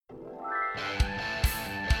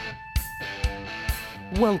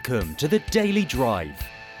Welcome to the Daily Drive.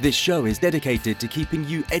 This show is dedicated to keeping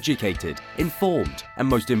you educated, informed, and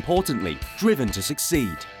most importantly, driven to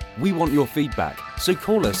succeed. We want your feedback, so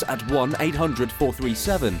call us at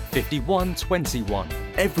 1-800-437-5121.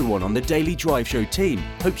 Everyone on the Daily Drive Show team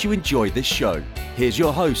hopes you enjoy this show. Here's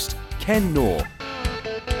your host, Ken Knorr.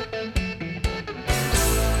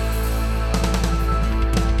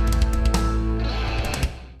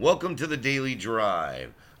 Welcome to the Daily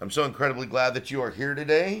Drive. I'm so incredibly glad that you are here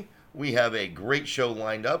today. We have a great show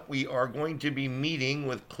lined up. We are going to be meeting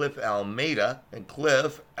with Cliff Almeida. And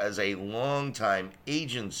Cliff, as a longtime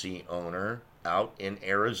agency owner out in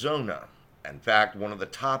Arizona. In fact, one of the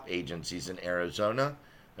top agencies in Arizona.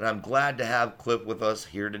 And I'm glad to have Cliff with us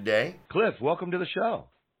here today. Cliff, welcome to the show.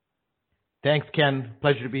 Thanks, Ken.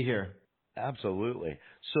 Pleasure to be here. Absolutely.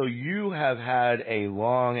 So you have had a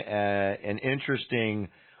long and interesting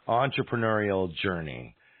entrepreneurial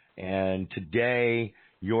journey. And today,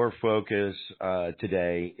 your focus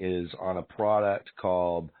today is on a product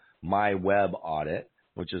called My Web Audit,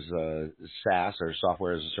 which is a SaaS or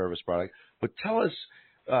software as a service product. But tell us,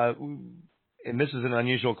 and this is an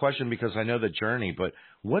unusual question because I know the journey, but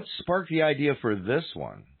what sparked the idea for this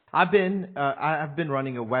one? I've been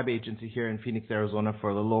running a web agency here in Phoenix, Arizona for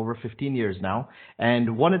a little over 15 years now.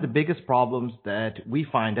 And one of the biggest problems that we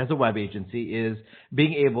find as a web agency is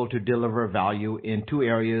being able to deliver value in two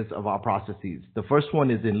areas of our processes. The first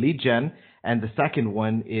one is in lead gen, and the second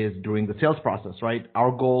one is during the sales process, right?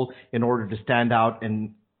 Our goal in order to stand out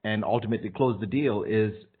and ultimately close the deal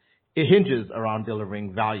is it hinges around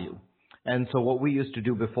delivering value. And so what we used to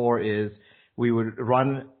do before is we would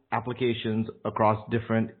run applications across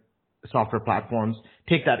different software platforms,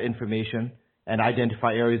 take that information and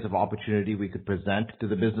identify areas of opportunity we could present to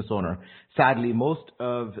the business owner. Sadly, most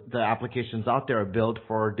of the applications out there are built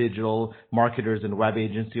for digital marketers and web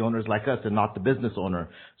agency owners like us and not the business owner.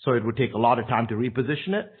 So it would take a lot of time to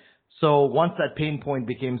reposition it. So once that pain point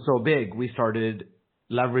became so big, we started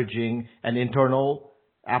leveraging an internal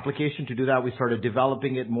application to do that. We started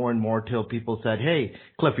developing it more and more till people said, "Hey,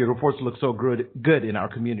 Cliff, your reports look so good in our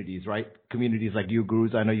communities, right? Communities like you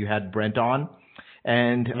gurus. I know you had Brent on,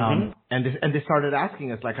 and they started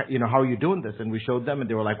asking us like, how are you doing this?" And we showed them, and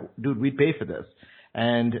they were like, "Dude, we'd pay for this."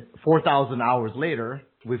 And 4,000 hours later,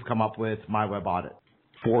 we've come up with My Web Audit.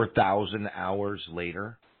 4,000 hours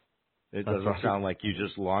later? It doesn't sound like you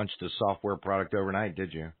just launched a software product overnight,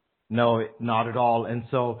 did you? No, not at all. And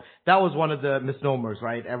so that was one of the misnomers,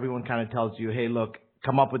 right? Everyone kind of tells you, "Hey, look,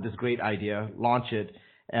 come up with this great idea, launch it,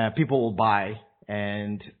 people will buy."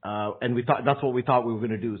 And we thought that's what we thought we were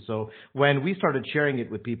going to do. So when we started sharing it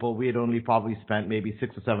with people, we had only probably spent maybe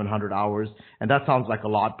 600 or 700 hours. And that sounds like a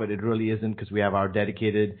lot, but it really isn't because we have our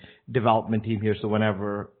dedicated development team here. So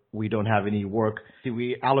whenever we don't have any work,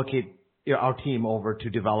 we allocate our team over to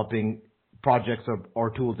developing projects or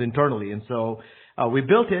tools internally. And so we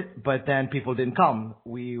built it, but then people didn't come.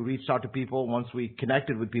 We reached out to people. Once we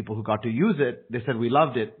connected with people who got to use it, they said, "We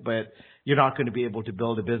loved it, but you're not going to be able to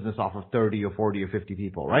build a business off of 30 or 40 or 50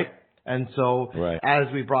 people," right? And so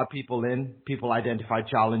As we brought people in, people identified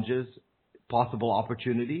challenges, possible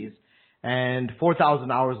opportunities. And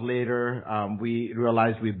 4,000 hours later, we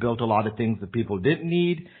realized we built a lot of things that people didn't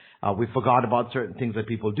need. We forgot about certain things that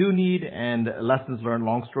people do need. And lessons learned,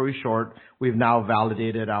 long story short, we've now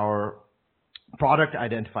validated our product,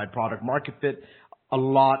 identified product market fit. A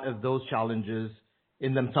lot of those challenges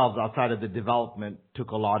in themselves outside of the development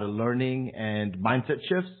took a lot of learning and mindset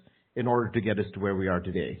shifts in order to get us to where we are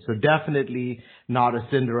today. So definitely not a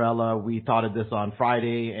Cinderella. We thought of this on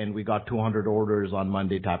Friday and we got 200 orders on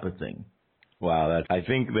Monday type of thing. Wow. I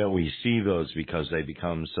think that we see those because they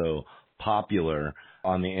become so popular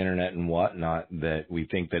on the internet and whatnot that we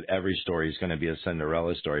think that every story is going to be a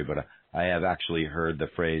Cinderella story. But I have actually heard the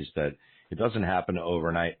phrase that it doesn't happen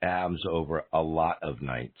overnight, it happens over a lot of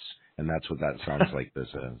nights. And that's what that sounds like this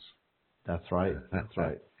is. That's right. That's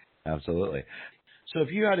right. Absolutely. So if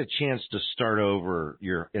you had a chance to start over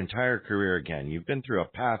your entire career again, you've been through a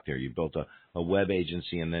path here. You built a web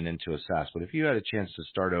agency and then into a SaaS. But if you had a chance to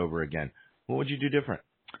start over again, what would you do different?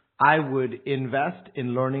 I would invest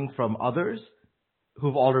in learning from others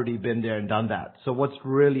who've already been there and done that. So what's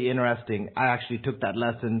really interesting, I actually took that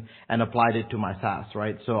lesson and applied it to my SaaS,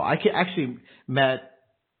 right? So I actually met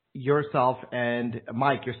yourself and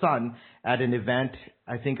Mike, your son, at an event,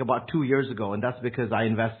 I think about 2 years ago. And that's because I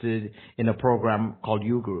invested in a program called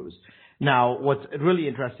U-Gurus. Now, what's really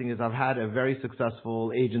interesting is I've had a very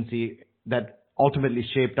successful agency that ultimately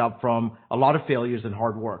shaped up from a lot of failures and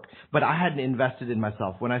hard work. But I hadn't invested in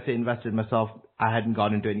myself. When I say invested in myself, I hadn't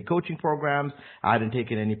gone into any coaching programs. I hadn't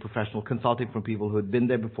taken any professional consulting from people who had been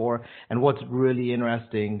there before. And what's really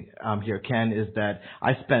interesting here, Ken, is that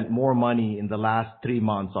I spent more money in the last 3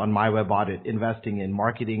 months on my web audit, investing in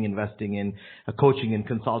marketing, investing in coaching and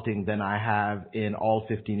consulting than I have in all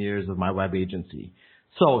 15 years of my web agency.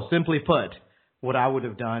 So simply put, what I would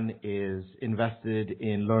have done is invested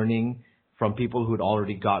in learning from people who'd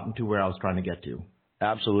already gotten to where I was trying to get to.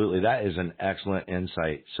 Absolutely. That is an excellent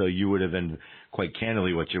insight. So you would have been, quite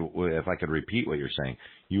candidly, if I could repeat what you're saying,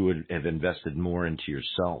 you would have invested more into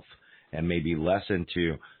yourself and maybe less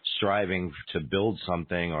into striving to build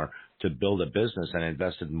something or to build a business, and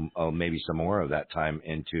invested maybe some more of that time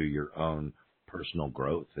into your own personal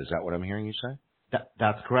growth. Is that what I'm hearing you say?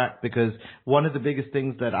 That's correct, because one of the biggest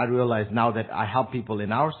things that I realize now that I help people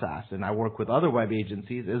in our SaaS and I work with other web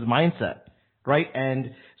agencies is mindset, right?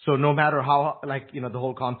 And so no matter how, the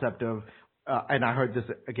whole concept of, and I heard this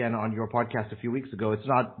again on your podcast a few weeks ago, it's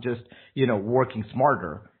not just, working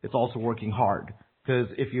smarter, it's also working hard. Because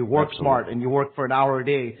if you work smart and you work for an hour a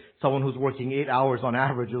day, someone who's working 8 hours on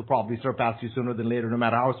average will probably surpass you sooner than later, no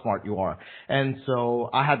matter how smart you are. And so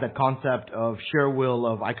I had that concept of sheer will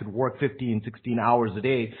of I could work 15, 16 hours a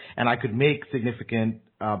day and I could make significant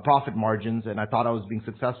profit margins, and I thought I was being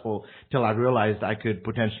successful till I realized I could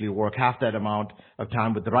potentially work half that amount of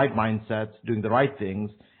time with the right mindsets, doing the right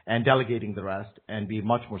things, and delegating the rest, and be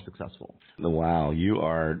much more successful. Wow, you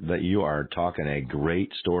are talking a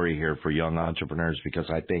great story here for young entrepreneurs, because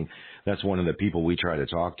I think that's one of the people we try to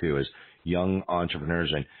talk to is young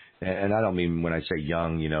entrepreneurs, and I don't mean when I say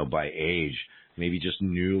young, by age, maybe just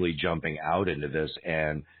newly jumping out into this,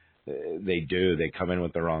 and they come in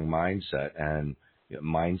with the wrong mindset, and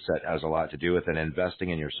mindset has a lot to do with it. Investing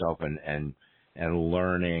in yourself and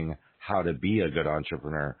learning how to be a good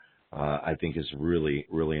entrepreneur, I think is really,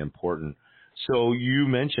 really important. So you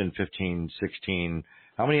mentioned 15, 16.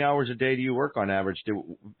 How many hours a day do you work on average?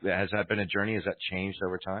 Has that been a journey? Has that changed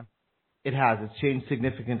over time? It has. It's changed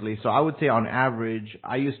significantly. So I would say on average,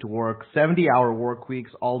 I used to work 70-hour work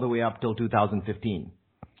weeks all the way up till 2015.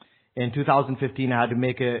 In 2015, I had to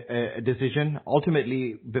make a decision.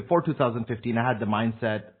 Ultimately, before 2015, I had the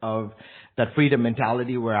mindset of that freedom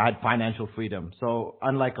mentality where I had financial freedom. So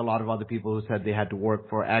unlike a lot of other people who said they had to work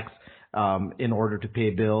for X in order to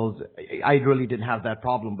pay bills, I really didn't have that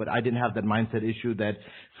problem, but I didn't have that mindset issue that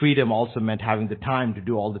freedom also meant having the time to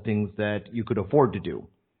do all the things that you could afford to do.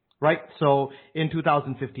 Right? So in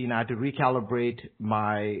 2015, I had to recalibrate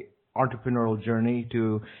my entrepreneurial journey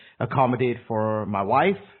to accommodate for my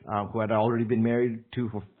wife, who had already been married to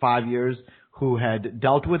for 5 years, who had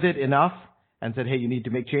dealt with it enough and said, hey, you need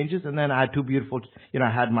to make changes. And then I had two beautiful, I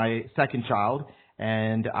had my second child,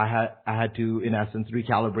 and I had to, in essence,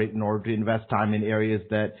 recalibrate in order to invest time in areas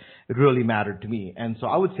that really mattered to me. And so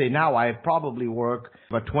I would say now I probably work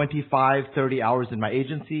about 25, 30 hours in my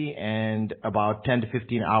agency and about 10 to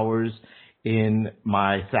 15 hours in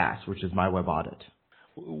my SaaS, which is my web audit.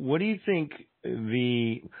 What do you think let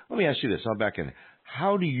me ask you this, I'll back in.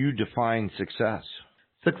 How do you define success?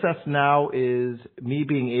 Success now is me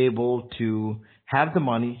being able to have the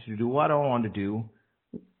money to do what I want to do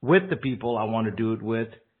with the people I want to do it with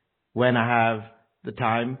when I have the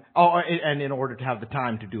time. And in order to have the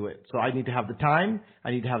time to do it. So I need to have the time,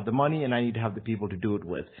 I need to have the money, and I need to have the people to do it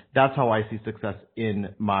with. That's how I see success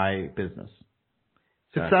in my business.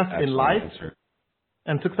 Success in life. Answer.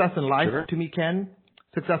 And success in life Sure. to me, Ken,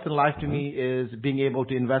 success in life to me is being able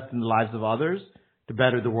to invest in the lives of others to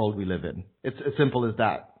better the world we live in. It's as simple as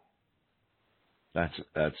that.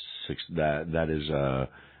 That is a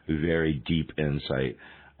very deep insight.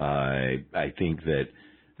 I think that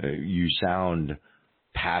you sound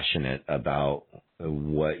passionate about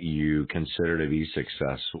what you consider to be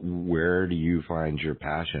success. Where do you find your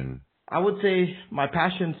passion? I would say my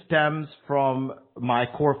passion stems from my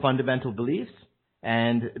core fundamental beliefs,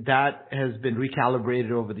 and that has been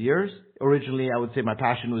recalibrated over the years. Originally, I would say my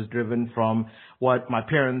passion was driven from what my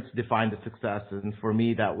parents defined as success. And for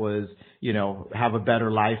me, that was, have a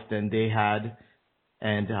better life than they had,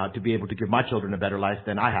 and to be able to give my children a better life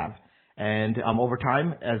than I have. And over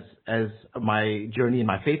time, as my journey in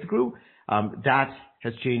my faith grew, that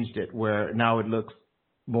has changed it, where now it looks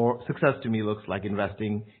more, success to me looks like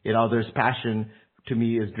investing in others. Passion to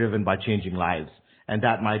me is driven by changing lives. And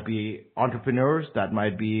that might be entrepreneurs, that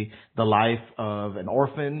might be the life of an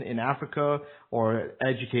orphan in Africa, or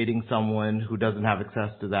educating someone who doesn't have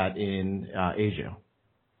access to that in Asia.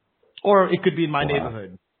 Or it could be in my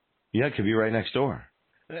neighborhood. Yeah, it could be right next door.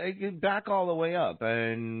 Back all the way up.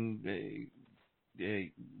 And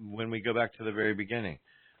when we go back to the very beginning,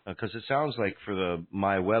 because it sounds like for the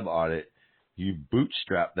My Web audit, you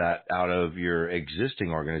bootstrapped that out of your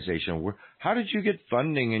existing organization. How did you get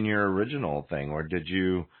funding in your original thing, or did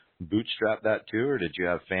you bootstrap that too, or did you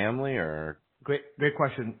have family, or? Great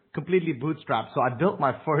question. Completely bootstrapped. So I built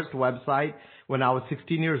my first website when I was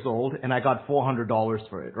 16 years old, and I got $400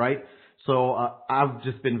 for it, right? So I've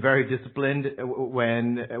just been very disciplined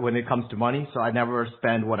when it comes to money. So I never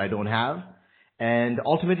spend what I don't have. And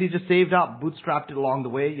ultimately just saved up, bootstrapped it along the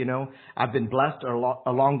way. You know, I've been blessed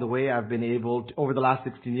along the way. I've been able to, over the last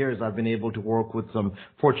 16 years, I've been able to work with some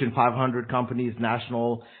Fortune 500 companies,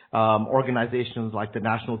 national organizations like the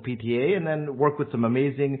National PTA, and then work with some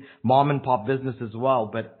amazing mom and pop business as well.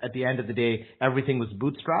 But at the end of the day, everything was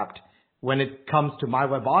bootstrapped. When it comes to My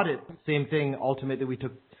Web Audit, same thing. Ultimately, we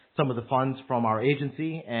took some of the funds from our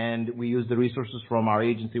agency, and we use the resources from our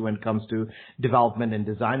agency when it comes to development and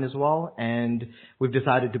design as well. And we've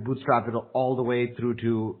decided to bootstrap it all the way through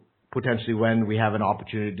to potentially when we have an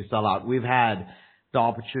opportunity to sell out. We've had the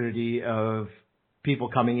opportunity of people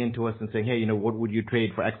coming into us and saying, hey, you know, what would you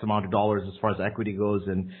trade for X amount of dollars as far as equity goes?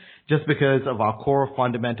 And just because of our core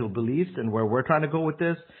fundamental beliefs and where we're trying to go with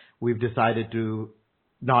this, we've decided to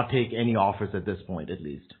not take any offers at this point, at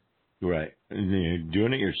least. Right. You're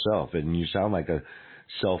doing it yourself, and you sound like a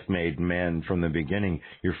self-made man from the beginning.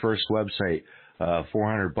 Your first website,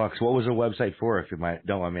 $400. What was the website for, if you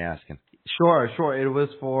don't mind me asking? Sure. It was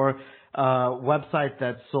for a website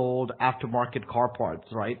that sold aftermarket car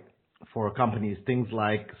parts, right, for companies, things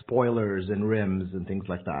like spoilers and rims and things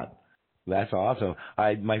like that. That's awesome.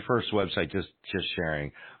 My first website, just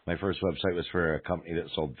sharing, my first website was for a company that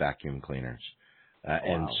sold vacuum cleaners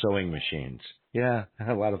and sewing machines. Yeah,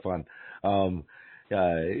 a lot of fun.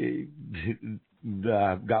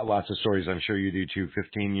 Got lots of stories. I'm sure you do too.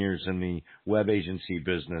 15 years in the web agency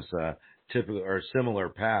business, typically or similar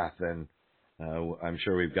path, and I'm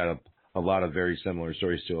sure we've got a lot of very similar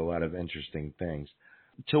stories to a lot of interesting things.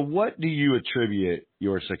 To what do you attribute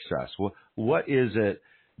your success? What is it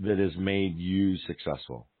that has made you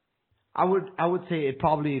successful? I would say it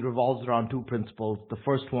probably revolves around two principles. The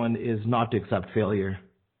first one is not to accept failure.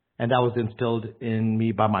 And that was instilled in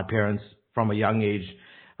me by my parents from a young age.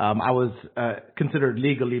 I was considered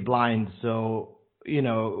legally blind, so, you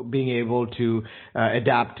know, being able to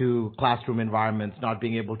adapt to classroom environments, not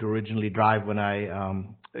being able to originally drive when I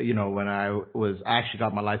actually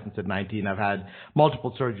got my license at 19. I've had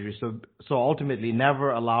multiple surgeries. So ultimately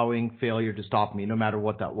never allowing failure to stop me, no matter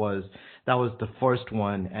what that was. That was the first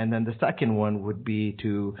one. And then the second one would be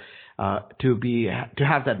to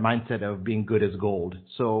have that mindset of being good as gold.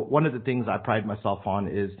 So one of the things I pride myself on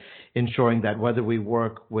is ensuring that whether we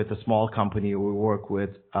work with a small company or we work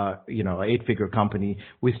with, an 8-figure company,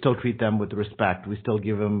 we still treat them with respect. We still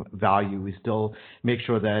give them value. We still make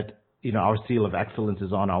sure that, our seal of excellence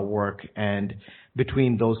is on our work. And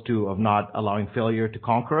between those two of not allowing failure to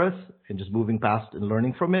conquer us and just moving past and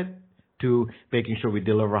learning from it, to making sure we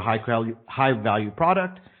deliver a high value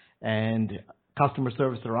product and customer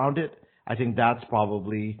service around it, I think that's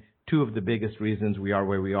probably two of the biggest reasons we are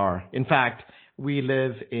where we are. In fact, we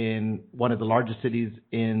live in one of the largest cities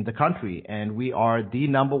in the country, and we are the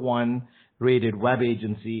number one rated web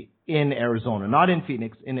agency in Arizona, not in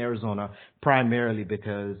Phoenix, in Arizona, primarily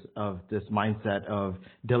because of this mindset of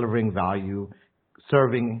delivering value,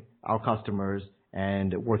 serving our customers,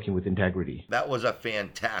 and working with integrity. That was a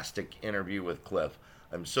fantastic interview with Cliff.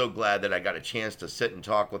 I'm so glad that I got a chance to sit and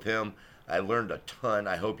talk with him. I learned a ton.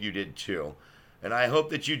 I hope you did too. And I hope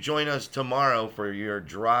that you join us tomorrow for your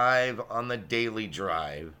drive on the Daily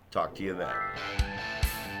Drive. Talk to you then.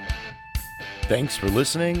 Thanks for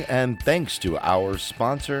listening, and thanks to our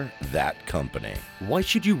sponsor, That Company. Why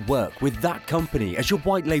should you work with That Company as your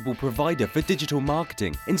white label provider for digital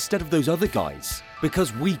marketing instead of those other guys?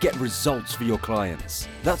 Because we get results for your clients.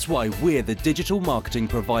 That's why we're the digital marketing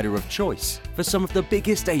provider of choice for some of the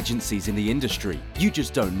biggest agencies in the industry. You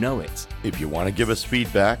just don't know it. If you want to give us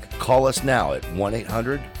feedback, call us now at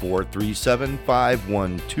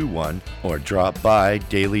 1-800-437-5121 or drop by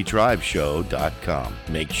dailydriveshow.com.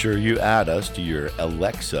 Make sure you add us to your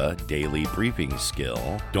Alexa daily briefing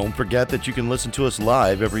skill. Don't forget that you can listen to us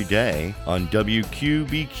live every day on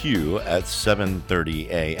WQBQ at 7:30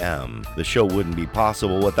 a.m. The show wouldn't be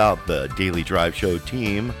possible without the Daily Drive Show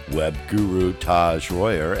team, web guru Taj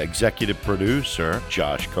Royer, executive producer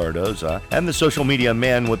Josh Cardoza, and the social media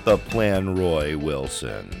man with the plan, Roy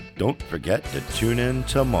Wilson. Don't forget to tune in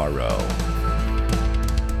tomorrow.